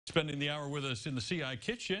spending the hour with us in the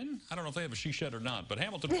ciKitchen. I don't know if they have a she shed or not, but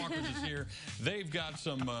Hamilton Walkers is here. They've got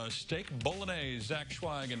some steak bolognese. Zach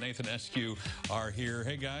Schweig and Nathan Eskew are here.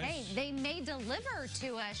 Hey, guys. Hey, they may deliver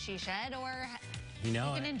to a she shed, or you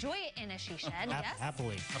can enjoy it in a she shed, yes?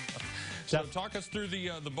 Happily. So talk us through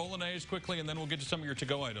the bolognese quickly, and then we'll get to some of your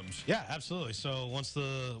to-go items. Yeah, absolutely. So once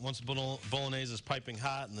the bolognese is piping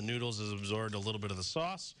hot and the noodles has absorbed a little bit of the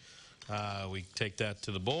sauce, we take that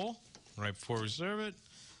to the bowl right before we serve it.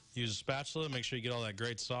 Use a spatula, make sure you get all that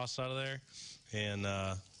great sauce out of there. And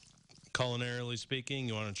culinarily speaking,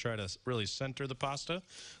 you want to try to really center the pasta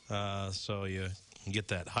so you get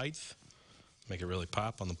that height. Make it really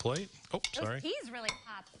pop on the plate. Oh, sorry. Those peas really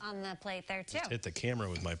pop on the plate there, too. Just hit the camera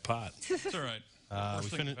with my pot. It's all right. Worst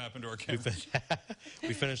thing that happened to our camera.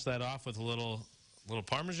 We finished that off with a little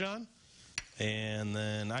Parmesan. And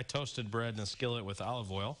then I toasted bread in a skillet with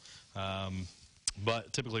olive oil.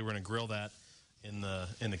 But typically we're going to grill that in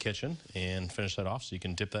the kitchen and finish that off so you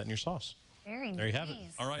can dip that in your sauce. Very there you have it.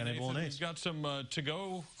 All right, Nathan, we've got some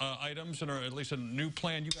to-go items, and at least a new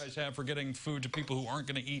plan you guys have for getting food to people who aren't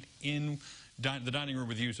going to eat in the dining room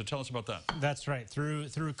with you. So tell us about that. That's right. Through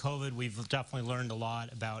COVID, we've definitely learned a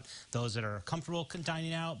lot about those that are comfortable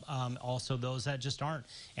dining out, also those that just aren't.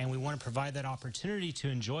 And we want to provide that opportunity to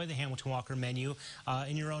enjoy the Hamilton Walker menu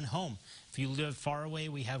in your own home. If you live far away,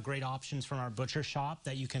 we have great options from our butcher shop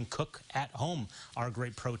that you can cook at home, our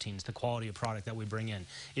great proteins, the quality of product that we bring in.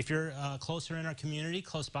 If you're closer in our community,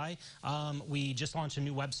 close by, we just launched a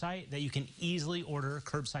new website that you can easily order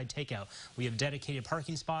curbside takeout. We have dedicated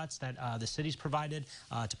parking spots that the city's provided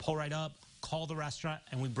to pull right up. Call the restaurant,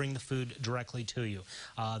 and we bring the food directly to you.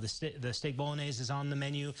 The steak bolognese is on the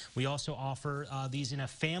menu. We also offer these in a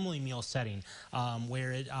family meal setting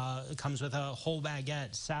where it comes with a whole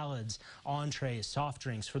baguette, salads, entrees, soft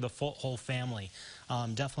drinks for the whole family.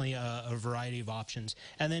 Definitely a variety of options.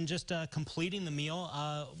 And then just completing the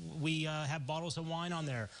meal, we have bottles of wine on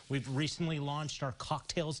there. We've recently launched our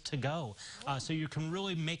cocktails to go. So you can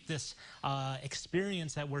really make this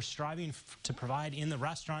experience that we're striving to provide in the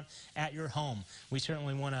restaurant at your home. We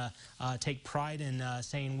certainly want to take pride in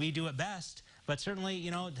saying we do it best, but certainly, you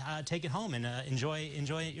know, take it home and enjoy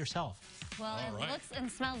it yourself. Well, it looks and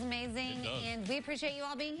smells amazing, and we appreciate you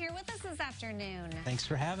all being here with us this afternoon. Thanks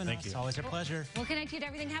for having us. Thank you. Always a pleasure. We'll connect you to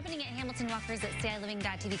everything happening at Hamilton Walkers at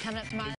CILiving.tv coming up tomorrow.